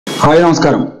Hi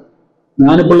നമസ്കാരം.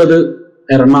 ഞാനിപ്പോൾ ഉള്ളത്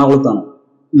എറണാകുളത്താണ്.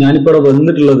 ഞാനിപ്പോൾ ഇവിടെ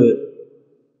വന്നിട്ടുള്ളത്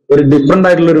ഒരു ഡിഫറെന്റ്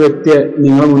ആയിട്ടുള്ള ഒരു വ്യക്തിയെ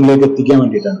നിങ്ങളുടെ മുന്നിലേക്ക് എത്തിക്കാൻ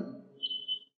വേണ്ടിയിട്ടാണ്.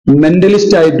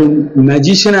 മെന്റലിസ്റ്റ് ആയിട്ടും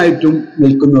മജീഷ്യൻ ആയിട്ടും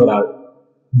നിൽക്കുന്ന ഒരാൾ,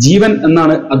 ജീവൻ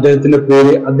എന്നാണ് അദ്ദേഹത്തിന്റെ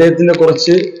പേര്. അദ്ദേഹത്തിന്റെ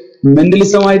കുറച്ച്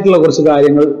മെന്റലിസമായിട്ടുള്ള കുറച്ച്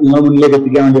കാര്യങ്ങൾ നിങ്ങളുടെ മുന്നിലേക്ക്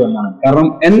എത്തിക്കാൻ വേണ്ടി വന്നതാണ്. കാരണം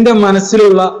എന്റെ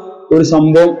മനസ്സിലുള്ള ഒരു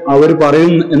സംഭവം അവർ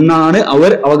പറയും എന്നാണ്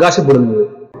അവർ അവകാശപ്പെടുന്നത്.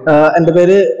 എന്റെ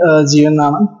പേര് ജീവൻ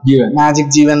എന്നാണ്.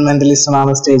 മാജിക് ജീവൻ മെന്റലിസ്റ്റ്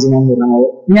ആണ് സ്റ്റേജിൽ ഞാൻ വരുന്നത്.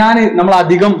 നമ്മൾ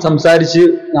അധികം സംസാരിച്ച്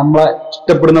നമ്മളെ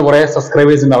ഇഷ്ടപ്പെടുന്ന കുറെ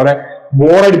സബ്സ്ക്രൈബേഴ്സ് ഉണ്ട്, അവരെ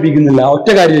ബോറടിപ്പിക്കുന്നില്ല. ഒറ്റ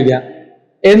കാര്യമില്ല,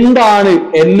 എന്താണ്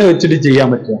എന്നെ വെച്ചിട്ട് ചെയ്യാൻ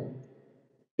പറ്റുക?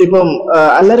 ഇപ്പം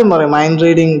എല്ലാരും പറയും മൈൻഡ്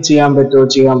റീഡിങ് ചെയ്യാൻ പറ്റുമോ.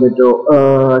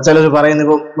 ചിലർ പറയുന്നു,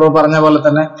 ഇപ്പൊ ബ്രോ പറഞ്ഞ പോലെ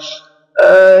തന്നെ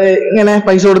ഇങ്ങനെ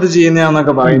പൈസ കൊടുത്ത്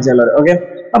ചെയ്യുന്നതാന്നൊക്കെ പറയും ചിലർ. ഓക്കെ,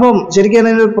 അപ്പം ശരിക്കും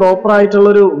അതിനൊരു പ്രോപ്പർ ആയിട്ടുള്ള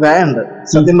ഒരു വേ ഉണ്ട്.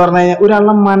 സത്യം പറഞ്ഞു കഴിഞ്ഞാൽ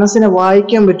ഒരാളുടെ മനസ്സിനെ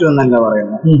വായിക്കാൻ പറ്റുമെന്നല്ല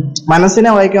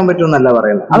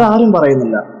പറയുന്നത്, അതാരും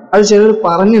പറയുന്നില്ല. അത് ചിലർ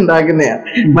പറഞ്ഞുണ്ടാക്കുന്നതാ.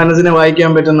 മനസ്സിനെ വായിക്കാൻ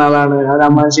പറ്റുന്ന ആളാണ്, അത്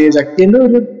മാനസിക ശക്തിന്റെ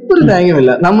ഒരു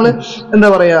കാര്യമില്ല. നമ്മള് എന്താ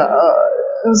പറയാ,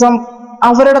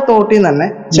 അവരുടെ തോട്ടിൽ നിന്ന് തന്നെ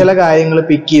ചില കാര്യങ്ങൾ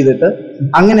പിക്ക് ചെയ്തിട്ട്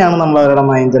അങ്ങനെയാണ് നമ്മൾ അവരുടെ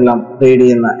മൈൻഡെല്ലാം റീഡ്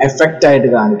ചെയ്യുന്ന എഫക്റ്റ് ആയിട്ട്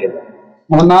കാണിക്കുന്നത്.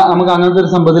 നമുക്ക് അങ്ങനത്തെ ഒരു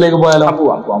സംഭവത്തിലേക്ക് പോയാലോ?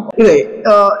 പോവാം. ഇതേ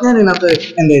ഞാൻ ഇതിനകത്ത്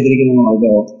എന്താ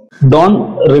എഴുതിയിരിക്കുന്നത്, don't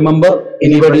remember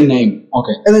anybody name.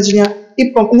 Okay, എന്ന് വെച്ച് കഴിഞ്ഞാൽ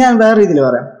ഇപ്പം ഞാൻ വേറെ രീതിയിൽ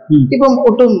പറയാം. ഇപ്പം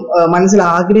ഒട്ടും മനസ്സിൽ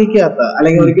ആഗ്രഹിക്കാത്ത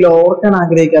അല്ലെങ്കിൽ ഒരിക്കലും ഓർക്കാൻ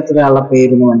ആഗ്രഹിക്കാത്ത ഒരാളുടെ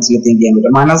പേരൊന്ന് മനസ്സിൽ തിങ്ക് ചെയ്യാൻ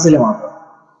പറ്റും, മനസ്സിൽ മാത്രം,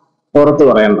 പുറത്ത്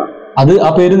പറയണ്ട. അത് ആ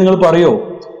പേര് നിങ്ങൾ പറയോ?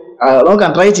 നോക്കാം,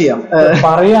 ട്രൈ ചെയ്യാം.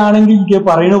 പറയുകയാണെങ്കിൽ എനിക്ക്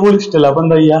പറയുന്ന പോലും ഇഷ്ടമല്ല. അപ്പൊ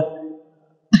എന്താ ചെയ്യാ?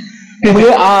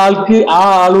 ആ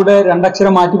ആളുടെ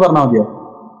രണ്ടക്ഷരം മാറ്റി പറഞ്ഞാൽ മതിയോ?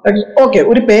 ഓക്കെ,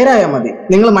 ഒരു പേരായാൽ മതി.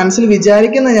 നിങ്ങൾ മനസ്സിൽ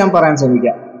വിചാരിക്കുന്ന ഞാൻ പറയാൻ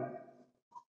ശ്രമിക്കാം.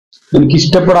 എനിക്ക്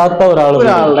ഇഷ്ടപ്പെടാത്ത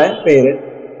ഒരാളുടെ പേര്,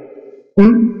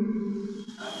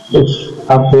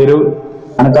 ആ പേര്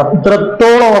എനിക്ക്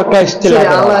അത്രത്തോളം ഓർക്കാൻ ഇഷ്ടമില്ല.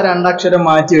 രണ്ടക്ഷരം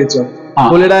മാറ്റി വെച്ചോ,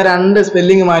 പുള്ളിയുടെ രണ്ട്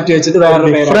സ്പെല്ലിംഗ് മാറ്റി വെച്ചിട്ട് വേറെ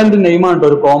ഡിഫറെന്റ് നെയിമാണ്,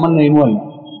 ഒരു കോമൺ നെയിമും അല്ല.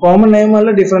 കോമൺ നെയിം അല്ല,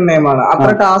 ഡിഫറെന്റ് നെയിമാണ്. അത്ര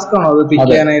ടാസ്ക് ആണോ അത് പിക്ക്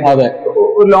ചെയ്യാനായിട്ട്? അതെ.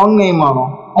 ഒരു ലോങ് നെയിം ആണോ?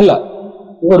 അല്ല,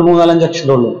 ഒരു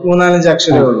 3-4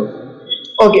 അക്ഷരമേ ഉള്ളൂ.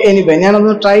 ഓക്കെ, എനിവേ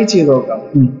ഞാനൊന്ന് ട്രൈ ചെയ്ത് നോക്കാം.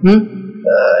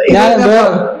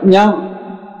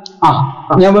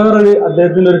 ഞാൻ വേറൊരു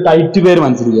അദ്ദേഹത്തിന്റെ ഒരു ടൈറ്റ് പേര്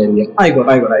മനസ്സിലായിരിക്കാം.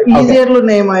 ആയിക്കോട്ടെ. ഈസി ആയിട്ടുള്ള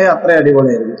നെയിം ആയ അത്ര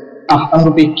അടിപൊളിയായിരുന്നു.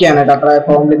 നമുക്ക് പിക്ക് ചെയ്യാനായിട്ട് അത്ര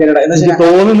കോംപ്ലിക്കേറ്റഡ്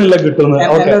തോന്നുന്നില്ല കിട്ടുന്നത്.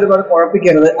 ഒരുപാട്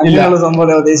കുഴപ്പിക്കരുത്, അങ്ങനെയുള്ള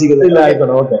സംഭവം ഉദ്ദേശിക്കുന്നത്.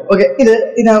 ഓക്കെ,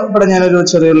 ഇവിടെ ഞാനൊരു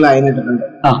ചെറിയൊരു ലൈൻ ഇട്ടിട്ടുണ്ട്.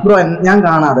 ബ്രോ, ഞാൻ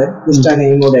കാണാതെ ജസ്റ്റ് ആ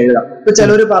നെയിം കൂടെ എഴുതാം. ഇപ്പൊ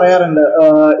ചിലര് പറയാറുണ്ട്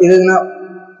ഇതിങ്ങനെ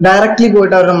ഡയറക്ട്ലി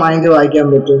പോയിട്ട് അവരുടെ മൈൻഡ് വായിക്കാൻ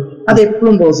പറ്റും. അത്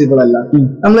എപ്പോഴും പോസിബിൾ അല്ല.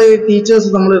 നമ്മൾ ടീച്ചേഴ്സ്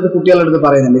നമ്മൾ കുട്ടികളുടെ അടുത്ത്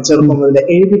പറയുന്നുണ്ട് ചെറുപ്പം മുതൽ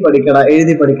എഴുതി പഠിക്കട.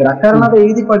 കാരണം അത്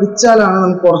എഴുതി പഠിച്ചാലാണ്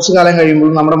നമുക്ക് കുറച്ചു കാലം കഴിയുമ്പോൾ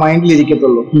നമ്മുടെ മൈൻഡിൽ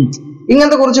ഇരിക്കത്തുള്ളൂ.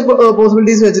 ഇങ്ങനത്തെ കുറച്ച്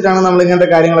പോസിബിലിറ്റീസ് വെച്ചിട്ടാണ് നമ്മൾ ഇങ്ങനത്തെ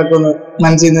കാര്യങ്ങളൊക്കെ ഒന്ന്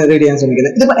മനസ്സിൽ നിന്ന് റീഡ് ചെയ്യാൻ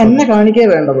ശ്രമിക്കുന്നത്. ഇതിപ്പോ എന്നെ കാണിക്കേ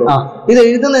വേണ്ടത്, ഇത്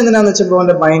എഴുതുന്ന എന്തിനാന്ന് വെച്ചപ്പോ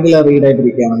എന്റെ മൈൻഡിൽ റീഡ്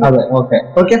ആയിട്ടിരിക്കുകയാണ്.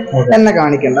 ഓക്കെ, എന്നെ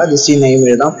കാണിക്കണ്ട, ജസ്റ്റ് ഈ നെയിം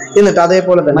എഴുതാം. എന്നിട്ട്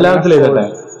അതേപോലെ തന്നെ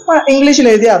ഇംഗ്ലീഷിൽ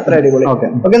എഴുതിയാൽ അത്ര അടിപൊളി. ഓക്കെ,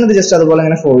 എന്നിട്ട് ജസ്റ്റ് അതുപോലെ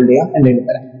അങ്ങനെ ഫോൾഡ് ചെയ്യാം, എന്റെ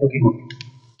തരാം. ഓക്കെ,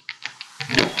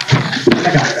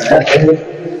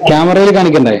 ക്യാമറയിൽ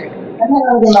കാണിക്കണ്ടേ?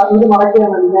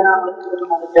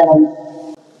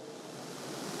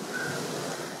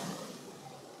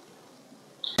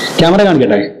 ക്യാമറ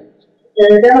കാണിക്കട്ടെ?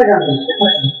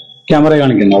 ക്യാമറ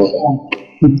കാണിക്കണ്ട.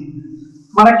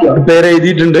 പേര്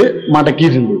എഴുതിയിട്ടുണ്ട്,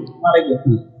 മടക്കിയിട്ടുണ്ട്.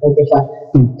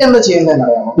 എന്താ ചെയ്യേണ്ടതെന്ന്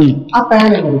അറിയാമോ? ആ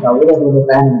പാൻ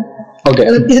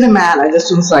ഇതിന് മേലെ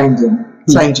ജസ്റ്റ് ഒന്ന് സൈൻ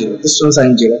ചെയ്തു.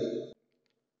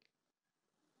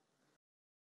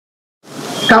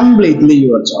 Completely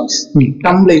your choice.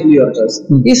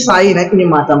 ഈ സൈന് ഇനി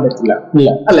മാറ്റാൻ പറ്റില്ല,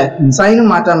 അല്ലെ? സൈനും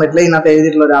മാറ്റാൻ പറ്റില്ല, ഇതിനകത്ത്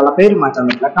എഴുതിയിട്ടുള്ള ഒരാളെ പേര് മാറ്റാൻ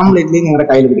പറ്റില്ല. കംപ്ലീറ്റ്ലി നിങ്ങളുടെ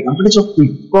കയ്യിൽ പിടിക്കാം. പിടിച്ചോ,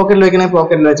 പോക്കറ്റിൽ വെക്കണേ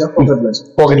പോക്കറ്റിൽ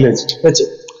വെച്ചു.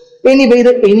 ഇനി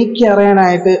ഇത് എനിക്ക്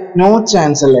അറിയാനായിട്ട് നോ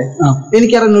ചാൻസ് അല്ലേ?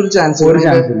 എനിക്കറിയുന്ന ഒരു ചാൻസ്.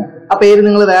 ആ പേര്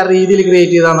നിങ്ങൾ വേറെ രീതിയിൽ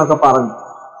ക്രിയേറ്റ് ചെയ്താന്നൊക്കെ പറഞ്ഞു.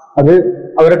 അത്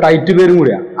അവരുടെ ടൈറ്റ് പേരും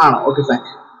കൂടിയാണ്. ആണോ? Okay, fine.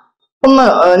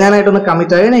 ഞാനായിട്ടൊന്ന്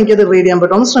കമ്മിറ്റ് ആയാൽ എനിക്കത് റീഡ് ചെയ്യാൻ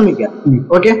പറ്റുമെന്ന് ശ്രമിക്കാം.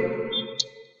 ഓക്കെ,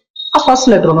 ആ ഫസ്റ്റ്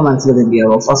ലെറ്റർ ഒന്ന് മനസ്സിൽ think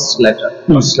ചെയ്യാവോ? First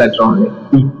letter only.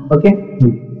 Okay,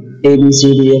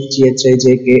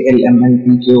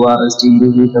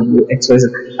 ABCDFGHIJKLMNPQRSTUVWXYZ.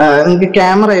 നിങ്ങൾക്ക്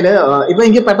ക്യാമറയില് ഇപ്പൊ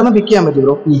എനിക്ക് പെട്ടെന്ന് പിക്ക് ചെയ്യാൻ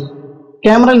പറ്റുമോ?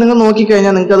 ക്യാമറയിൽ നിങ്ങൾ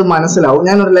നോക്കിക്കഴിഞ്ഞാൽ നിങ്ങൾക്ക് അത് മനസ്സിലാവും.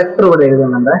 ഞാനൊരു ലെറ്റർ ഇവിടെ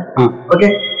എഴുതുന്നുണ്ട്. ഓക്കെ,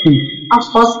 ആ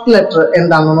ഫസ്റ്റ് ലെറ്റർ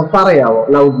എന്താണെന്ന് പറയാവോ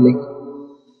ലൗഡ്ലി?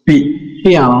 പി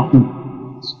ആണോ?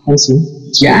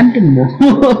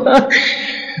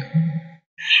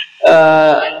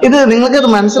 ഇത് നിങ്ങൾക്ക് അത്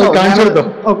മനസ്സിലാവും.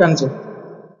 കാണിച്ചു.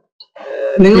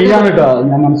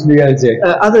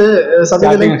 അത്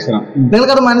സത്യത്തിൽ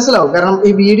നിങ്ങൾക്കത് മനസ്സിലാവും. കാരണം ഈ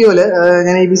വീഡിയോയില്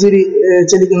ഞാൻ ABCD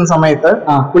ചെലിക്കുന്ന സമയത്ത്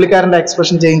പുള്ളിക്കാരന്റെ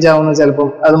എക്സ്പ്രഷൻ ചേഞ്ച് ആവുന്ന ചിലപ്പോൾ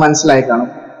അത് മനസ്സിലായി കാണും.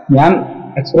 ഞാൻ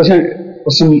എക്സ്പ്രഷൻ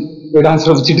ഇടാൻ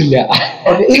ശ്രമിച്ചിട്ടില്ല.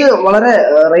 ഇത് വളരെ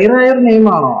റെയർ ആയ ഒരു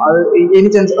നെയിമാണോ? അത്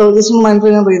ജസ്റ്റ്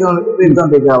മൈൻഡ് ഞാൻ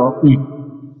റീതോണ്ടിരിക്കാവോ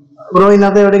ബ്രോ?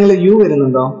 ഇതിനകത്ത് എവിടെയെങ്കിലും യു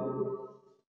വരുന്നുണ്ടോ?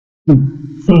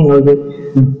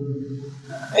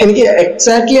 എനിക്ക്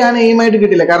എക്സാക്ട്ലി ആ നെയിമായിട്ട്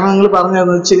കിട്ടില്ല, കാരണം നിങ്ങൾ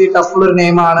പറഞ്ഞത് ഇച്ചിരി ടഫുള്ള ഒരു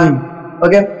നെയിമാണ്.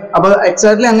 ഓക്കെ, അപ്പൊ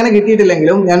എക്സാക്ട്ലി അങ്ങനെ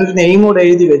കിട്ടിയിട്ടില്ലെങ്കിലും ഞാനൊരു നെയിമോട്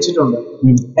എഴുതി വെച്ചിട്ടുണ്ട്.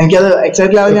 എനിക്കത്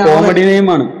എക്സാക്ട്ലി ആണോ?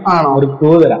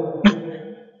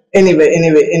 എനിവേ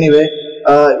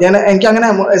എനിക്ക് അങ്ങനെ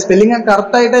സ്പെല്ലിംഗ്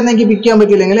കറക്റ്റ് ആയിട്ട് തന്നെ എനിക്ക് പിക്ക് ചെയ്യാൻ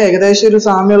പറ്റിയില്ലെങ്കിൽ ഏകദേശം ഒരു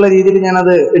സാമ്യമുള്ള രീതിയിൽ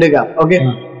ഞാനത് ഇടുക. ഓക്കെ,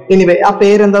 എനിവേ ആ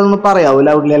പേരെന്താണെന്ന് പറയാവോ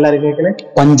ലൗഡ്ലി എല്ലാവരും കേൾക്കലേ?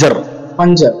 പഞ്ചർ.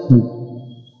 പഞ്ചർ.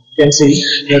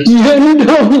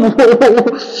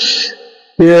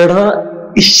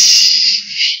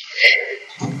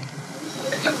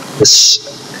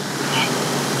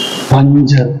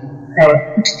 പഞ്ചർ.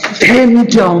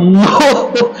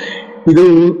 ഇത്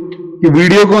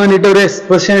വീഡിയോക്ക് വേണ്ടിട്ട് ഒരു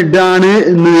എക്സ്പ്രഷൻ ഇട്ടാണ്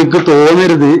എന്ന് നിങ്ങൾക്ക്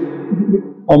തോന്നരുത്.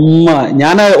 അമ്മ,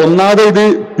 ഞാൻ ഒന്നാമത് ഇത്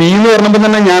പി എന്ന് പറഞ്ഞപ്പോ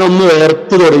തന്നെ ഞാൻ ഒന്ന്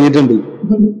വേർത്ത് തുടങ്ങിയിട്ടുണ്ട്.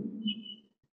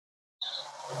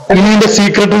 ഇനി എന്റെ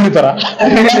സീക്രട്ട് കൂടി പറ.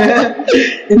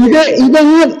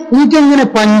 എനിക്കെങ്ങനെ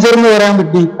പഞ്ചർ എന്ന് പറയാൻ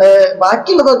പറ്റി?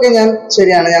 ബാക്കിയുള്ളതൊക്കെ ഞാൻ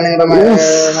ശരിയാണ്, ഞാൻ നിങ്ങളുടെ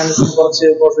മനസ്സിൽ കുറച്ച്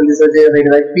പോസിബിലിറ്റീസ്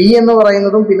ചെയ്ത് പി എന്ന്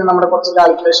പറയുന്നതും പിന്നെ നമ്മുടെ കുറച്ച്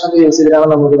കാൽക്കുലേഷൻ ഒക്കെ യൂസ്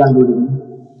ചെയ്തിട്ടാണ് നമുക്ക് കണ്ടുപിടിക്കുന്നത്.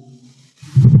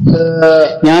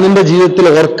 ഞാൻ എന്റെ ജീവിതത്തിൽ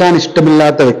ഓർക്കാൻ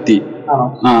ഇഷ്ടമില്ലാത്ത വ്യക്തി.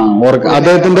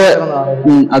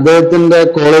 അദ്ദേഹത്തിന്റെ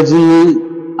കോളേജിൽ നിന്ന്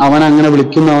അവൻ അങ്ങനെ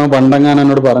വിളിക്കുന്ന അവൻ പണ്ടെങ്ങാൻ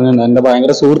എന്നോട് പറഞ്ഞിട്ടുണ്ട്. എന്റെ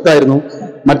ഭയങ്കര സുഹൃത്തായിരുന്നു,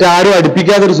 മറ്റാരും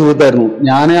അടുപ്പിക്കാത്തൊരു സുഹൃത്തായിരുന്നു.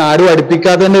 ഞാൻ ആരും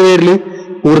അടുപ്പിക്കാത്തതിന്റെ പേരിൽ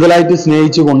കൂടുതലായിട്ട്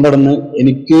സ്നേഹിച്ച് കൊണ്ടുവന്ന്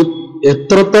എനിക്ക്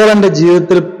എത്രത്തോളം എന്റെ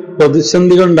ജീവിതത്തിൽ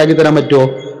പ്രതിസന്ധികൾ ഉണ്ടാക്കി തരാൻ പറ്റുമോ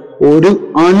ഒരു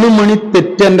അണുമണി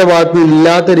തെറ്റ് എന്റെ ഭാഗത്ത്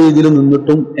ഇല്ലാത്ത രീതിയിൽ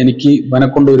നിന്നിട്ടും എനിക്ക് അവനെ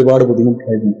കൊണ്ട് ഒരുപാട്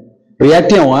ബുദ്ധിമുട്ടായിരുന്നു.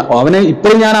 റിയാക്ട് ചെയ്യാം. അവനെ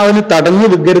ഇപ്പോഴും ഞാൻ അവന് തടഞ്ഞു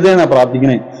വിൽക്കരുതെന്നാ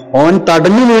പ്രാർത്ഥിക്കണേ. അവൻ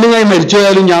തടഞ്ഞു വീണ് ഞാൻ മരിച്ചു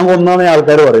പോയാലും ഞാൻ കൊന്നാന്നേ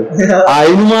ആൾക്കാർ പറയും.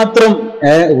 അതിന് മാത്രം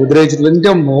ഉപദ്രവിച്ചിട്ടില്ല.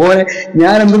 എന്റെ മോനെ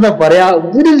ഞാൻ എന്താ പറയാ,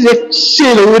 ഒരു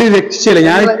രക്ഷയില്ല.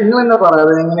 ഞാൻ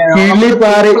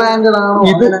കിളിപ്പാറി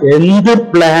ഇത് എന്ത്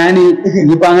പ്ലാന്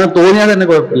ഇനിയിപ്പൊ അങ്ങനെ തോന്നിയാൽ തന്നെ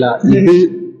കുഴപ്പമില്ല.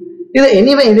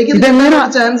 ഇതെങ്ങനെ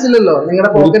ചാൻസ് ഇല്ലല്ലോ,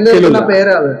 നിങ്ങളുടെ പോക്കറ്റിൽ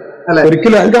പേരാണ്.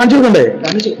 ഒരിക്കലും അത് കാണിച്ചു കൊടുക്കണ്ടേ?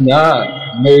 ഞാൻ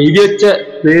എഴുതി വെച്ച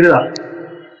പേരുതാ.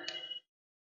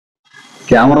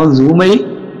 ക്യാമറ സൂം ആയി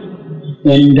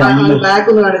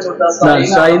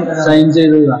സൈൻ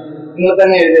ചെയ്തതാ.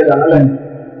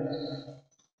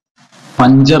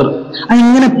 പഞ്ചർ.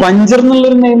 എങ്ങനെ പഞ്ചർ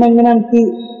എന്നുള്ളൊരു നെയിം എങ്ങനെ എനിക്ക്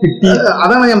കിട്ടി?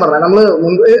 അതാണ് ഞാൻ പറഞ്ഞത്. നമ്മള്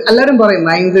എല്ലാരും പറയും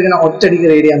മൈൻഡ് ഇങ്ങനെ ഒറ്റടിക്ക്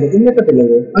റീഡ് ചെയ്യാൻ പറ്റും,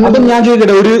 പറ്റില്ലത്. അപ്പൊ ഞാൻ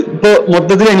ചോദിക്കട്ടെ, ഒരു ഇപ്പൊ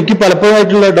മൊത്തത്തിൽ എനിക്ക്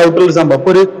പലപ്പോഴായിട്ടുള്ള ഡൗട്ടുള്ള സംഭവം,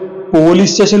 അപ്പൊ ഒരു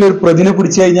പോലീസ് സ്റ്റേഷനിൽ ഒരു പ്രതിനെ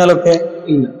പിടിച്ചു കഴിഞ്ഞാലൊക്കെ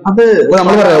അത്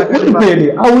നമ്മൾ പറയാം ഒരു പേര്,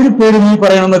 ആ ഒരു പേര് നീ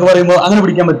പറയണമെന്നൊക്കെ പറയുമ്പോ അങ്ങനെ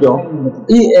പിടിക്കാൻ പറ്റുമോ?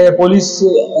 ഈ പോലീസ്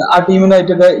ആ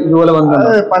ടീമിനായിട്ടൊക്കെ ഇതുപോലെ വന്നത്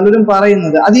പലരും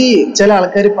പറയുന്നത് അത് ഈ ചില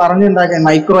ആൾക്കാർ പറഞ്ഞുണ്ടാക്കാൻ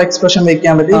മൈക്രോ എക്സ്പ്രഷൻ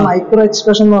വെക്കാൻ പറ്റും. ഈ മൈക്രോ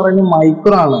എക്സ്പ്രഷൻ എന്ന് പറയുന്നത്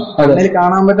മൈക്രോ ആണ്, അതിൽ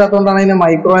കാണാൻ പറ്റാത്തതുകൊണ്ടാണ് അതിനെ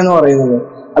മൈക്രോ എന്ന് പറയുന്നത്.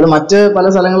 അത് മറ്റ് പല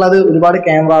സ്ഥലങ്ങളിൽ അത് ഒരുപാട്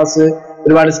ക്യാമറാസ്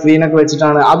ഒരുപാട് സ്ക്രീനൊക്കെ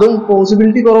വെച്ചിട്ടാണ്. അതും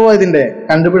പോസിബിലിറ്റി കുറവാണ്, ഇതിന്റെ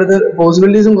കണ്ടുപിടുത്ത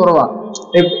പോസിബിലിറ്റീസും കുറവാണ്.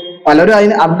 പലരും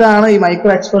അതാണ് ഈ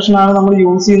മൈക്രോ എക്സ്പ്രഷൻ ആണ് നമ്മൾ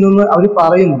യൂസ് ചെയ്യുന്നതെന്ന് അവർ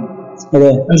പറയുന്നു. അതെ,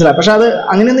 മനസ്സിലായി. പക്ഷെ അത്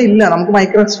അങ്ങനെയൊന്നും ഇല്ല. നമുക്ക്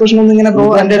മൈക്രോ എക്സ്പ്രഷൻ ഒന്നും ഇങ്ങനെ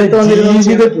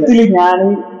ജീവിതത്തിൽ ഞാൻ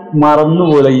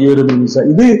മറന്നുപോലെ ഈ ഒരു നിമിഷം.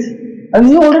 ഇത്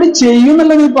നീ ഓൾറെഡി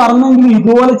ചെയ്യുന്നല്ല നീ പറഞ്ഞെങ്കിലും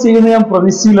ഇതുപോലെ ചെയ്യുന്ന ഞാൻ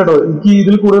പ്രതീക്ഷിച്ചില്ലട്ടോ. എനിക്ക്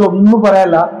ഇതിൽ കൂടുതൽ ഒന്നും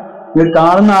പറയാനില്ല. ഇത്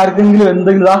കാണുന്ന ആർക്കെങ്കിലും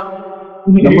എന്തെങ്കിലും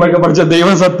നമ്മളൊക്കെ പഠിച്ച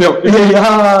ദൈവം സത്യം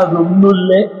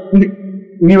ഒന്നുമില്ലേ.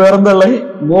 ഇനി വേറെന്താ ഉള്ളത്?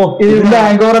 ഇതിന്റെ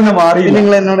ആങ്കോർ തന്നെ മാറി.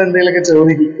 നിങ്ങൾ എന്നോട് എന്തെങ്കിലുമൊക്കെ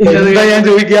ചോദിക്കും, ഞാൻ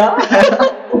ചോദിക്ക.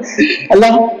 അല്ല,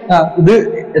 ഇത്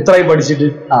എത്രയായി പഠിച്ചിട്ട്?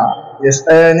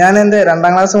 ഞാൻ എന്റെ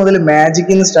 2ാം ക്ലാസ് മുതൽ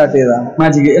മാജിക്കിന്ന് സ്റ്റാർട്ട് ചെയ്തതാണ്.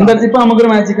 മാജിക് എന്താ ഇപ്പൊ നമുക്കൊരു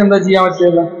മാജിക് എന്താ ചെയ്യാൻ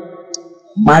പറ്റില്ല?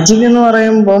 മാജിക് എന്ന്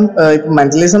പറയുമ്പോൾ ഇപ്പൊ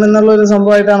മെന്റലിസം എന്നുള്ള ഒരു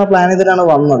സംഭവമായിട്ടാണ് പ്ലാൻ ചെയ്തിട്ടാണ്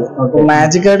വന്നത്.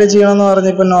 മാജിക് ആയിട്ട് ചെയ്യണമെന്ന്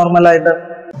പറഞ്ഞപ്പോ നോർമലായിട്ട്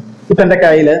ഇപ്പൊ എന്റെ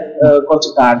കയ്യില് കുറച്ച്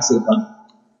കാർഡ്സ് കിട്ടാം.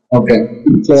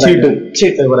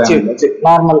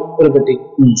 നോർമൽ ഒരു പെട്ടി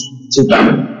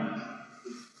ചീട്ടാണ്.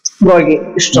 ബ്രോയ്ക്ക്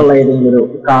ഇഷ്ടമുള്ള ഏതെങ്കിലും ഒരു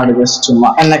കാർഡ് ജസ്റ്റ് ചുമ്മാ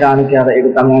എന്നെ കാണിക്കാതെ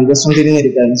എടുക്കാം. ഞാൻ ജസ്റ്റ് ഒന്ന്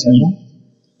തിരിഞ്ഞിരിക്കാതിന് ശേഷം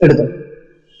എടുത്തു.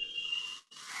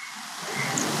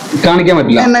 കാണിക്കാൻ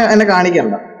പറ്റില്ല, എന്നെ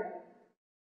കാണിക്കണ്ട.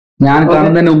 ഞാൻ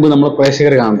കാണുന്നതിന് മുമ്പ് നമ്മളെ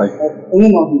പ്രേക്ഷകർ കാണണ്ടേ?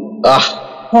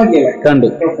 കണ്ടു.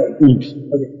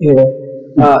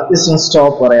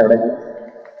 സ്റ്റോപ്പ് പറയാം. അവിടെ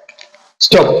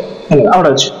സ്റ്റോപ്പ് അവിടെ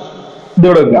വെച്ചു.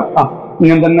 ഇതോടെ വെക്കാം.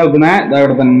 ഇങ്ങനെ തന്നെ വെക്കുന്നേ,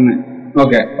 അവിടെ തന്നെ.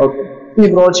 ഓക്കെ. ഇനി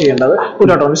ബ്രോ ചെയ്യേണ്ടത്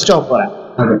ഒരു സ്റ്റോപ്പ് പറയാം.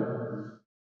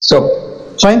 സ്റ്റോപ്പ്.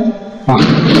 ഫൈൻ.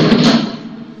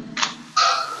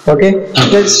 ഓക്കെ,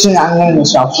 അങ്ങനെ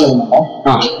സ്റ്റോപ്പ് ചെയ്യുന്നുണ്ടോ?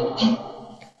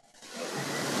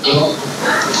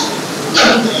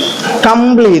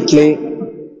 completely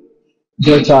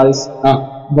your choice.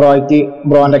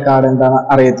 ബ്രോന്റെ കാർഡ് എന്താണ്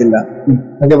അറിയത്തില്ല.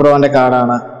 ഓക്കെ, ബ്രോന്റെ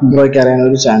കാർഡാണ്, ബ്രോയ്ക്ക് അറിയാൻ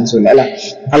ഒരു ചാൻസും ഇല്ല. അല്ല,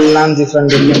 എല്ലാം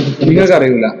ഡിഫറെന്റ്. നിങ്ങൾക്ക്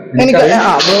അറിയില്ല?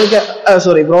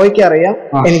 ബ്രോയ്ക്ക് അറിയാം,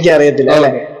 എനിക്ക് അറിയത്തില്ല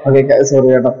അല്ലെ. ഓക്കെ, സോറി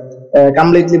കേട്ടോ.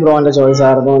 കംപ്ലീറ്റ്ലി ബ്രോന്റെ ചോയ്സ്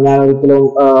ആയിരുന്നു. ഞാൻ ഒരിക്കലും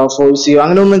ഫോഴ്സ് ചെയ്യോ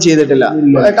അങ്ങനെ ഒന്നും ചെയ്തിട്ടില്ല.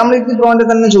 കംപ്ലീറ്റ്ലി ബ്രോന്റെ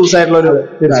തന്നെ ചൂസ് ആയിട്ടുള്ള ഒരു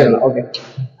തീർച്ചയായും. ഓക്കെ,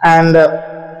 ആൻഡ്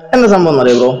എന്താ സംഭവം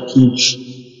എന്നറിയോ ബ്രോ?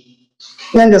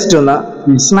 ഞാൻ ജസ്റ്റ് ഒന്ന്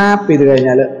സ്നാപ്പ് ചെയ്ത്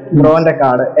കഴിഞ്ഞാൽ ബ്രോന്റെ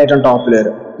കാർഡ് ഏറ്റവും ടോപ്പിൽ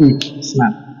വരും.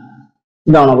 സ്നാപ്പ്.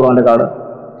 ഇതാണോ ബ്രോന്റെ കാർഡ്?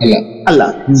 അല്ല.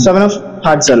 7 of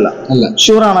hearts അല്ല.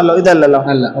 ഷുവർ ആണല്ലോ? ഇതല്ലല്ലോ.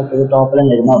 ഓക്കെ, ഇത് ടോപ്പിലും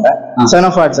വരുന്നോട്ടെ. 7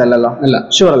 of hearts അല്ലല്ലോ?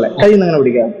 ഷുവർ അല്ലേ? കയ്യിൽ നിന്ന് ഇങ്ങനെ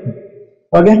പിടിക്കാം.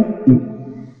 ഓക്കെ,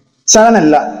 7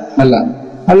 അല്ലല്ലോ?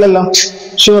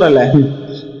 ഷുവർ അല്ലേ?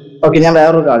 ഓക്കെ, ഞാൻ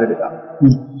വേറൊരു കാർഡ് എടുക്കാം.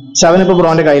 7 ഇപ്പൊ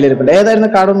ബ്രോന്റെ കയ്യിലിരിപ്പുണ്ട്. ഏതായിരുന്നു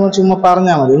കാർഡ് ഒന്ന് ചുമ്മാ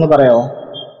പറഞ്ഞാൽ മതി. ഒന്ന് പറയാമോ?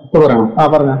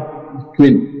 പറഞ്ഞ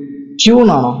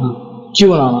ക്യൂണാണോ?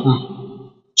 ഷുവർ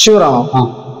ആണോ?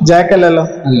 ജാക്ക് അല്ലല്ലോ?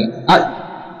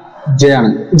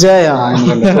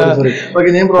 ഓക്കെ,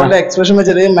 ഞാൻ ബ്രോന്റെ എക്സ്പ്രഷൻ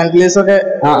വെച്ചിട്ട് മെന്റലിസ്റ്റ് ഒക്കെ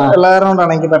ഉള്ള കാരണം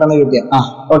കൊണ്ടാണ് എനിക്ക് പെട്ടെന്ന് കിട്ടിയത്.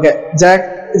 ഓക്കെ,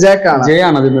 ജാക്ക് ആണ്.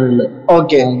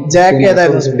 ഓക്കെ, ജാക്ക്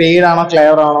ഏതായിരുന്നു? സ്പീഡ് ആണോ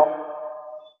ക്ലെവർ ആണോ?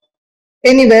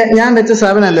 എനിവേ ഞാൻ വെച്ച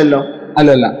 7 അല്ലല്ലോ?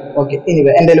 അല്ലല്ല. ഓക്കെ,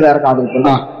 എനിവേ എന്റെ വേറെ കാർഡ് കിട്ടും.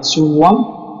 1,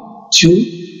 2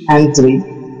 and 3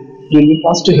 really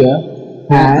fast to hear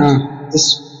and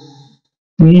just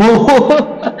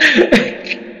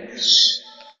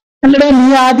അല്ലടാ, നീ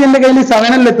ആദ്യം എന്റെ കയ്യിൽ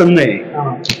 7 അല്ലേ തന്നേ?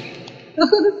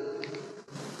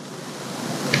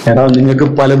 എടാ, നിങ്ങൾക്ക്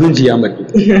പലതും ചെയ്യാൻ പറ്റും.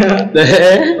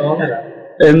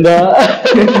 എന്താ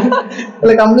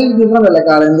കംപ്ലീറ്റ് ഡിഫറെന്റ് അല്ലേ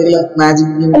കാർഡ്? എന്തെങ്കിലും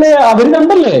മാജിക് അല്ലേ? അവര്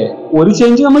കണ്ടല്ലേ, ഒരു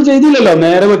ചേഞ്ച് നമ്മൾ ചെയ്തില്ലല്ലോ.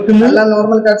 നേരെ വെക്കുന്ന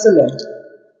നോർമൽ കാർഡ്സ് അല്ലേ?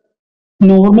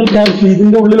 Normal cards.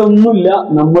 ഇതിന്റെ ഉള്ളിൽ ഒന്നുമില്ല.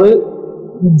 നമ്മള്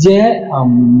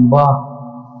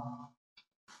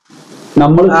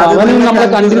നമ്മളെ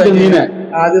കണ്ടിട്ട് തന്നീനെ.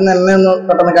 ആദ്യം തന്നെ ഒന്ന്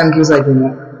പെട്ടെന്ന് കൺഫ്യൂസ് ആയിട്ടുണ്ട്.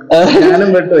 ഞാനും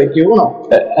പെട്ടുപോയി. ക്യൂണോ?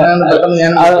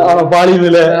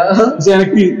 പാളിയില്ലേ?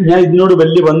 എനിക്ക് ഞാൻ ഇതിനോട്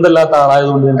വലിയ ബന്ധമില്ലാത്ത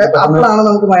ആളായതുകൊണ്ട് അപ്പോഴാണ്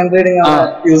നമുക്ക് മൈൻഡ് റീഡിങ്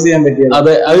യൂസ് ചെയ്യാൻ പറ്റിയത്.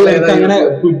 അതെ, അത് എനിക്ക് അങ്ങനെ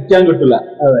പിടിക്കാൻ കിട്ടില്ല.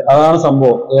 അതാണ്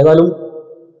സംഭവം. ഏതായാലും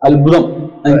അത്ഭുതം.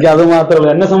 എനിക്ക് അത്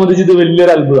മാത്രമല്ല, എന്നെ സംബന്ധിച്ച് ഇത്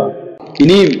വലിയൊരു അത്ഭുതമാണ്.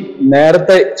 ഇനിയും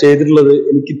നേരത്തെ ചെയ്തിട്ടുള്ളത്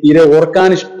എനിക്ക് തീരെ ഓർക്കാൻ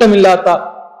ഇഷ്ടമില്ലാത്ത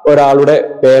ഒരാളുടെ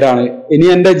പേരാണ്. ഇനി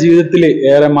എന്റെ ജീവിതത്തിൽ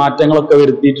ഏറെ മാറ്റങ്ങളൊക്കെ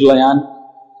വരുത്തിയിട്ടുള്ള, ഞാൻ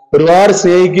ഒരുപാട്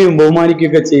സ്നേഹിക്കുകയും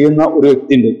ബഹുമാനിക്കുകയൊക്കെ ചെയ്യുന്ന ഒരു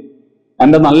വ്യക്തിയുണ്ട്.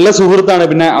 എന്റെ നല്ല സുഹൃത്താണ്.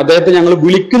 പിന്നെ അദ്ദേഹത്തെ ഞങ്ങൾ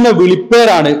വിളിക്കുന്ന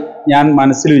വിളിപ്പേരാണ് ഞാൻ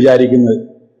മനസ്സിൽ വിചാരിക്കുന്നത്.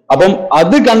 അപ്പം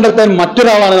അത് കണ്ടെത്താൻ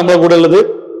മറ്റൊരാളാണ് നമ്മുടെ കൂടെ ഉള്ളത്.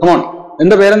 കമോൺ,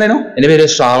 എന്റെ പേരെന്തേനു? എന്റെ പേര്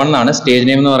ശ്രാവൺ എന്നാണ്. സ്റ്റേജ്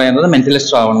നെയിം എന്ന് പറയുന്നത്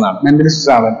മെന്റലിസ്റ്റ് ശ്രാവൺ എന്നാണ്. മെന്റലിസ്റ്റ്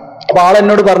ശ്രാവൺ. അപ്പൊ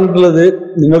ആളെന്നോട് പറഞ്ഞിട്ടുള്ളത്,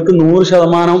 നിങ്ങൾക്ക്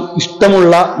 100%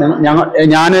 ഇഷ്ടമുള്ള,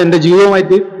 ഞാൻ എന്റെ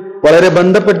ജീവിതവുമായിട്ട് വളരെ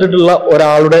ബന്ധപ്പെട്ടിട്ടുള്ള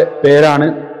ഒരാളുടെ പേരാണ്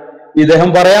ഇദ്ദേഹം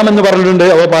പറയാമെന്ന് പറഞ്ഞിട്ടുണ്ട്.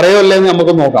 അപ്പൊ പറയുമല്ലേ എന്ന്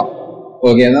നമുക്ക് നോക്കാം.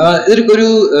 ഓക്കെ, ഇതൊരു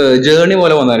ജേർണി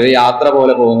പോലെ പോകുന്ന ഒരു യാത്ര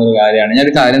പോലെ പോകുന്ന ഒരു കാര്യമാണ്.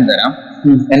 ഞാനൊരു കാര്യം തരാം.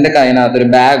 എന്റെ കയ്യിനകത്ത് ഒരു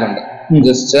ബാഗ് ഉണ്ട്.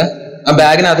 ജസ്റ്റ് ആ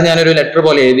ബാഗിനകത്ത് ഞാനൊരു ലെറ്റർ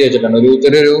പോലെ എഴുതി വെച്ചിട്ടുണ്ട്.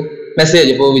 ഒരു മെസ്സേജ്.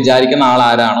 ഇപ്പൊ വിചാരിക്കുന്ന ആൾ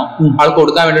ആരാണോ ആൾ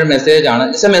കൊടുക്കാൻ വേണ്ടി ഒരു മെസ്സേജ് ആണ്.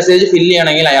 ജസ്റ്റ് മെസ്സേജ് ഫില്ല്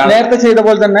ചെയ്യണമെങ്കിൽ അയാൾ നേരത്തെ ചെയ്ത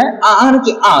പോലെ തന്നെ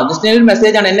ജസ്റ്റ് ഒരു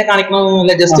മെസ്സേജ് ആണ്. എന്നെ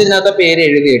കാണിക്കണമെന്നില്ല. ജസ്റ്റ് ഇതിനകത്ത് പേര്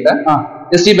എഴുതിയിട്ട്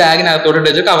ജസ്റ്റ് ഈ ബാഗിനകത്തോട്ട്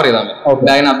വെച്ച് കവർ ചെയ്താൽ മതി.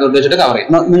 ബാഗിനകത്തോട്ട് വെച്ചിട്ട് കവർ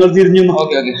ചെയ്യാം. നിങ്ങൾ തിരിഞ്ഞു.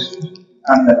 ഓക്കെ.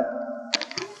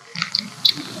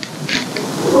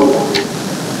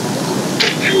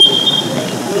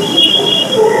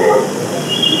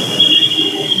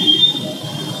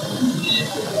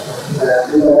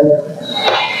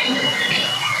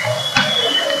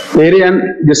 പേര് ഞാൻ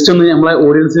ജസ്റ്റ് ഒന്ന് നമ്മളെ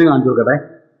ഓഡിയൻസിനെ കാണിച്ചു കൊടുക്കട്ടെ.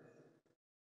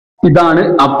 ഇതാണ്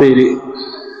ആ പേര്.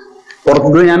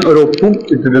 പുറത്ത് ഞാൻ ഒരു ഒപ്പും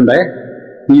ഇട്ടിട്ടുണ്ടേ.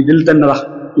 ഇതിൽ തന്നെ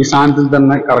ഈ സാധനത്തിൽ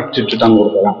തന്നെ കറക്റ്റ് ഇട്ടിട്ട് അങ്ങ്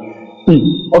കൊടുക്കാം.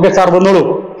 ഓക്കെ സാർ, വന്നോളൂ.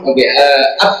 ഓക്കെ,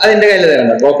 അതെന്റെ കയ്യിൽ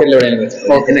തരണ്ട. പോക്കറ്റിൽ എവിടെയാണ്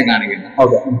കാണിക്കുന്നത്.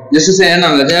 ഓക്കെ, ജസ്റ്റ്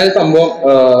ചെയ്യണമെന്ന് വെച്ചാൽ സംഭവം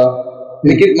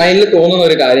എനിക്ക് മൈൻഡിൽ തോന്നുന്ന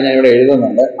ഒരു കാര്യം ഞാൻ ഇവിടെ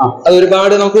എഴുതുന്നുണ്ട്. അത്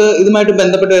ഒരുപാട് നമുക്ക് ഇതുമായിട്ട്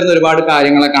ബന്ധപ്പെട്ട് വരുന്ന ഒരുപാട്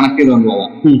കാര്യങ്ങളെ കണക്ട് ചെയ്ത് കൊണ്ടുപോകാം.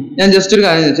 ഞാൻ ജസ്റ്റ് ഒരു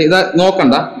കാര്യം വെച്ചാൽ ഇത്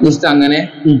നോക്കണ്ട, ജസ്റ്റ് അങ്ങനെ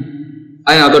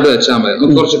അതിനകത്തോട്ട് വെച്ചാൽ മതി.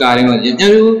 നമുക്ക് കുറച്ച് കാര്യങ്ങൾ ചെയ്യാം.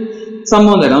 ഞാനൊരു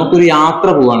സംഭവം തരാം. നമുക്കൊരു യാത്ര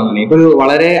പോവാണെന്നുണ്ടെങ്കിൽ, ഇപ്പൊ ഒരു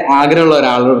വളരെ ആഗ്രഹമുള്ള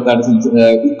ഒരാളുടെ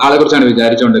ആളെ കുറിച്ചാണ്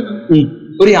വിചാരിച്ചുകൊണ്ടിരിക്കുന്നത്.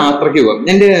 ഒരു യാത്രയ്ക്ക് പോകാം.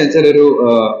 എന്റെ ചിലൊരു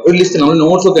ലിസ്റ്റ് നമ്മൾ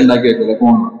നോട്ട്സ് ഒക്കെ ഉണ്ടാക്കി വെക്കില്ല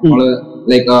ഫോണിൽ. നമ്മള്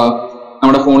ലൈക്ക്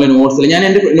നമ്മുടെ ഫോണിലെ നോട്ട്സിൽ ഞാൻ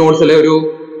എന്റെ നോട്ട്സിലെ ഒരു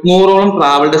 100ഓളം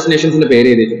ട്രാവൽ ഡെസ്റ്റിനേഷൻസിന്റെ പേര്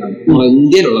എഴുതി വെച്ചിട്ടുണ്ട്. നമ്മൾ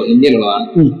ഇന്ത്യയിലുള്ളതാണ്.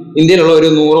 ഇന്ത്യയിലുള്ള ഒരു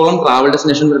 100ഓളം ട്രാവൽ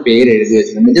ഡെസ്റ്റിനേഷൻസിന്റെ പേര് എഴുതി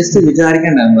വെച്ചിട്ടുണ്ട്. ജസ്റ്റ്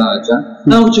വിചാരിക്കേണ്ട എന്താണെന്ന് വെച്ചാൽ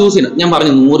നമുക്ക് ചൂസ് ചെയ്യണം. ഞാൻ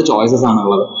പറഞ്ഞു 100 ചോയ്സസ്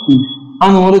ആണുള്ളത്. ആ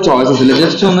 100 ചോയ്സസിൽ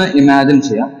ജസ്റ്റ് ഒന്ന് ഇമാജിൻ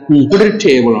ചെയ്യാം. ഇവിടെ ഒരു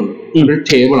ടേബിൾ ഉണ്ട്.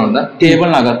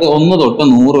 ടേബിളിനകത്ത് 1 തൊട്ട്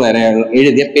 100 വരെ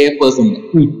എഴുതിയ പേപ്പേഴ്സ് ഉണ്ട്.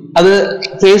 അത്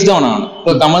ഫേസ് ഡൗൺ ആണ്.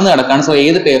 ഇപ്പൊ കമഴ്ന്ന് കിടക്കാണ്. സോ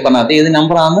ഏത് പേപ്പറിനകത്ത് ഏത്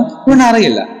നമ്പർ ആണെന്ന് ഇവിടെ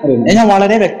അറിയില്ല. ഞാൻ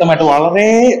വളരെ വ്യക്തമായിട്ട് വളരെ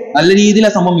നല്ല രീതിയിൽ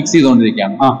ആ സംഭവം മിക്സ്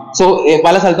ചെയ്തുകൊണ്ടിരിക്കുകയാണ്. സോ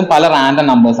പല സ്ഥലത്തും പല റാൻഡം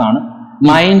നമ്പേഴ്സ് ആണ്.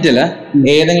 മൈൻഡില്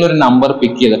ഏതെങ്കിലും ഒരു നമ്പർ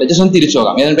പിക്ക് ചെയ്തിട്ട് ജസ്റ്റ് ഒന്ന് തിരിച്ചു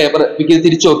നോക്കാം. ഏതെങ്കിലും പേപ്പർ പിക്ക് ചെയ്ത്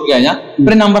തിരിച്ചു നോക്കി കഴിഞ്ഞാൽ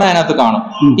ഒരു നമ്പർ അതിനകത്ത് കാണും.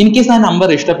 ഇൻ കേസ് ആ നമ്പർ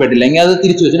ഇഷ്ടപ്പെട്ടില്ലെങ്കിൽ അത്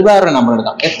തിരിച്ചു വെച്ചിട്ട് വേറൊരു നമ്പർ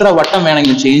എടുക്കാം. എത്ര വട്ടം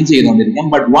വേണമെങ്കിലും ചേഞ്ച് ചെയ്തുകൊണ്ടിരിക്കാം.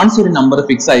 ബട്ട് വൺസ് ഒരു നമ്പർ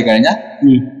ഫിക്സ് ആയി കഴിഞ്ഞാൽ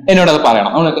എന്നോട് അത്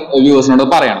പറയണം, വ്യൂവേഴ്സിനോട്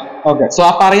പറയണം. ഓക്കെ, സോ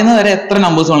ആ പറയുന്നത് വരെ എത്ര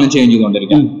നമ്പേഴ്സ് വേണമെങ്കിലും ചേഞ്ച്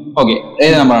ചെയ്തുകൊണ്ടിരിക്കാം. ഓക്കെ,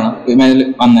 ഏത് നമ്പറാണ്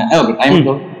വന്നത്? ഓക്കെ, ടൈം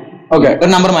ഓക്കെ,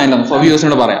 ഒരു നമ്പർ മൈൻഡ് ആണ്. സോ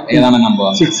വ്യൂവേഴ്സിനോട് പറയാം ഏതാണ് നമ്പർ.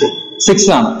 6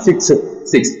 ആണ്.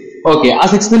 6. ഓക്കെ, ആ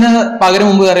 6ന് പകരം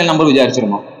മുമ്പ് വേറെ നമ്പർ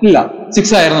വിചാരിച്ചിരുന്നോ? ഇല്ല,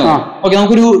 6 ആയിരുന്നു. ഓക്കെ,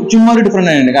 നമുക്കൊരു ചുമ്മാ ഒരു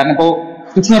ഡിഫറൻറ്റ് ഉണ്ട്. കാരണം ഇപ്പോ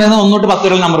 6 എന്ന് പറയുന്നത് 1 തൊട്ട് 10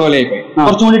 വരെ നമ്പർ പോലെ ആയിപ്പോയി.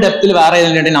 കുറച്ചും കൂടി ഡെപ്തിൽ വേറെ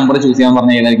ഏതെങ്കിലും നമ്പർ ചൂസ് ചെയ്യാൻ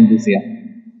പറഞ്ഞാൽ ഏതായിരിക്കും ചൂസ് ചെയ്യാം?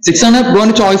 6 ആണ്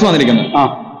ബ്രോന്റെ ചോയ്സ് വന്നിരിക്കുന്നത്.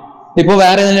 ഇപ്പൊ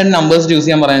വേറെ ഏതെങ്കിലും നമ്പേഴ്സ് ചൂസ്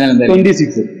ചെയ്യാൻ പറഞ്ഞാൽ എന്തായാലും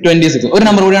 26. ഒരു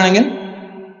നമ്പർ കൂടി ആണെങ്കിൽ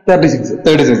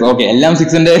 36. ഓക്കെ, എല്ലാം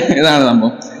 6ന്റെ ഇതാണ്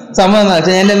സംഭവം. എന്താ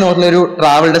വെച്ചാൽ എന്റെ നോട്ടിലൊരു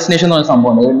ട്രാവൽ ഡെസ്റ്റിനേഷൻ എന്ന് പറഞ്ഞ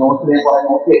സംഭവം ഉണ്ട്.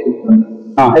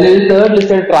 അതിൽ 3rd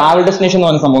ലിസ്റ്റിൽ ട്രാവൽ ഡെസ്റ്റിനേഷൻ എന്ന്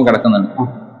പറഞ്ഞ സംഭവം കിടക്കുന്നുണ്ട്.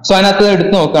 സോ അതിനകത്ത്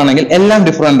എടുത്ത് നോക്കുകയാണെങ്കിൽ എല്ലാം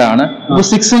ഡിഫറെന്റ് ആണ്. ഇപ്പൊ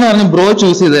 6 എന്ന് പറഞ്ഞ ബ്രോ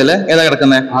ചൂസ് ചെയ്തതില് ഏതാ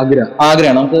കിടക്കുന്നത്?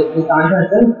 ആഗ്രയാണ്. നമുക്ക്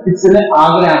 6ല്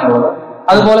ആഗ്രയാണുള്ളത്.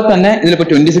 അതുപോലെ തന്നെ ഇതിലിപ്പോ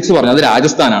 26 പറഞ്ഞു, അത്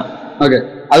രാജസ്ഥാനാണ്. ഓക്കെ,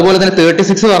 അതുപോലെ തന്നെ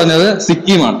 36 പറഞ്ഞത്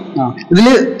സിക്കിമാണ്.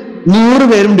 ഇതില് 100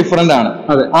 പേരും ഡിഫറെന്റ് ആണ്.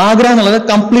 ആഗ്ര എന്നുള്ളത്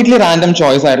കംപ്ലീറ്റ്ലി റാൻഡം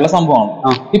ചോയ്സ് ആയിട്ടുള്ള സംഭവമാണ്.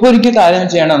 ഇപ്പൊ ഒരിക്കൽ കാര്യം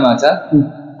ചെയ്യേണ്ടതെന്ന് വെച്ചാൽ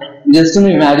ജസ്റ്റ് ഒന്ന്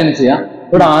ഇമാജിൻ ചെയ്യാം,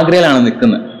 ഇവിടെ ആഗ്രയിലാണ്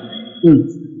നിൽക്കുന്നത്.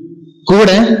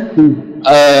 കൂടെ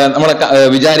നമ്മളെ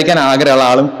വിചാരിക്കാൻ ആഗ്രഹമുള്ള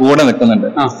ആളും കൂടെ നിൽക്കുന്നുണ്ട്.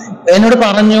 എന്നോട്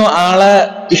പറഞ്ഞു ആളെ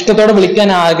ഇഷ്ടത്തോടെ വിളിക്കാൻ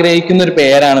ആഗ്രഹിക്കുന്ന ഒരു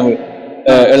പേരാണ്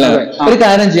ഉള്ളത്. ഒരു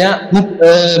കാര്യം ചെയ്യാം,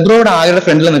 ബ്രോയുടെ ആഗ്രയുടെ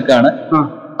ഫ്രണ്ടിൽ നിൽക്കുകയാണ്.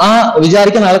 ആ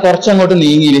വിചാരിക്കുന്ന ആളെ കുറച്ചങ്ങോട്ട്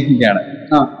നീങ്ങിയിരിക്കുകയാണ്.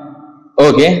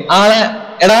 ഓക്കെ, ആളെ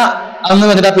എടാ അന്ന്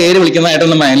വന്നിട്ട് ആ പേര്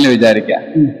വിളിക്കുന്നതായിട്ടൊന്ന് മൈൻഡിൽ വിചാരിക്കുക.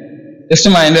 ജസ്റ്റ്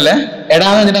മൈൻഡില്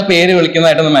എടാന്ന് വന്നിട്ട് ആ പേര്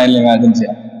വിളിക്കുന്നതായിട്ടൊന്ന് മൈൻഡിൽ ഇമാജിൻ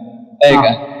ചെയ്യാം.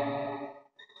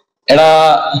 എടാ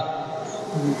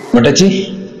മുത്തച്ചി.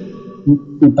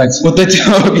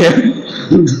 ഓക്കെ,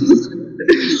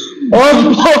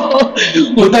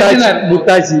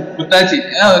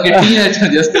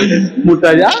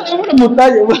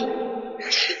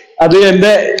 അത്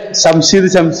എന്റെ ശംഷീദ്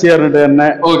പറഞ്ഞിട്ട് തന്നെ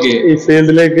ഈ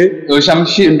ഫീൽഡിലേക്ക്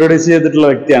ഇൻട്രൊഡ്യൂസ് ചെയ്തിട്ടുള്ള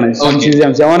വ്യക്തിയാണ്. ശംഷീദ്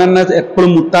അവൻ എന്നെ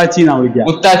എപ്പോഴും മുത്താച്ചി എന്നാ വിളിക്കുക.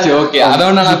 മുത്താച്ചി. ഓക്കെ,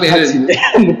 അതുകൊണ്ടാണ് ആ പേര്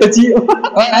മുത്തച്ചി.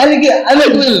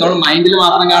 മൈൻഡിൽ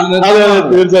മാത്രം കാണുന്നത്. അതെ,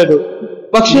 തീർച്ചയായിട്ടും.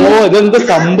 പക്ഷേ ഇതെന്താ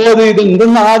സംഭവം,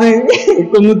 ഇതെന്തെന്നാത്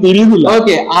ഇതൊന്നും തിരിയുന്നില്ല.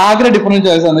 ഓക്കെ, ആഗ്ര ഡിഫറെന്റ്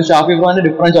ചോയ്സ് ആണ്. ഷാഫി ഖാന്റെ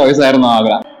ഡിഫറെന്റ് ചോയ്സ് ആയിരുന്നു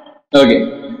ആഗ്ര. ഓക്കെ,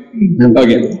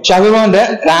 ഷാഫി ഖാന്റെ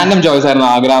റാൻഡം ചോയ്സ് ആയിരുന്നു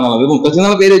ആഗ്ര എന്നുള്ളത്. മുത്തച്ഛൻ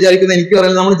എന്നുള്ള പേര് വിചാരിക്കുന്നത് എനിക്ക്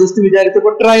പറയുന്നത് നമ്മൾ ജസ്റ്റ്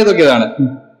വിചാരിച്ചപ്പോൾ ട്രൈ ചെയ്തൊക്കെയാണ്.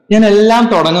 ഞാൻ എല്ലാം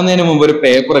തുടങ്ങുന്നതിന് മുമ്പ് ഒരു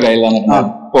പേപ്പർ കയ്യിൽ വന്നിട്ടാണ്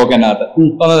പോക്കറ്റിനകത്ത്.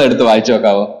 ഒന്നത് എടുത്ത് വായിച്ചു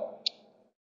നോക്കാവോ?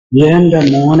 എന്റെ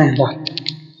മോനെ,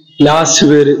 ലാസ്റ്റ്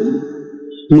പേര്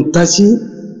മുത്തശ്ശി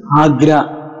ആഗ്ര.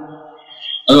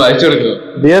 അത് വായിച്ചു കൊടുക്കോ?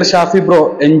 Dear Shafi bro,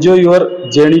 enjoy your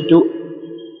journey to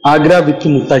Agra വിത്ത്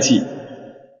മുത്തശ്ശി.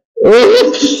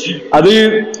 അത്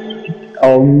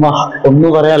ഒന്നും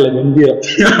പറയാല്ല, ഗംഭീരം.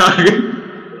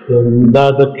 എന്താ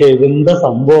അതൊക്കെ, ഇതെന്താ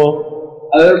സംഭവം?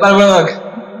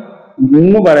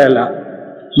 ഒന്നും പറയാല്ല.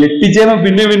 ഞെട്ടിച്ചേമ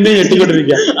പിന്നെ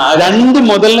ഞെട്ടിക്കൊണ്ടിരിക്കുക. 2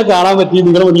 മുതലിനെ കാണാൻ പറ്റി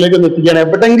നിങ്ങളുടെ മുന്നിലേക്ക് ഒന്ന് എത്തിക്കുകയാണ്.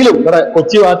 എവിടെങ്കിലും ഇവിടെ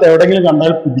കൊച്ചി ഭാഗത്ത് എവിടെങ്കിലും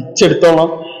കണ്ടാൽ പിടിച്ചെടുത്തോളണം,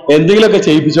 എന്തെങ്കിലുമൊക്കെ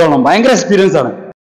ചെയ്യിപ്പിച്ചോളണം. ഭയങ്കര എക്സ്പീരിയൻസ് ആണ്.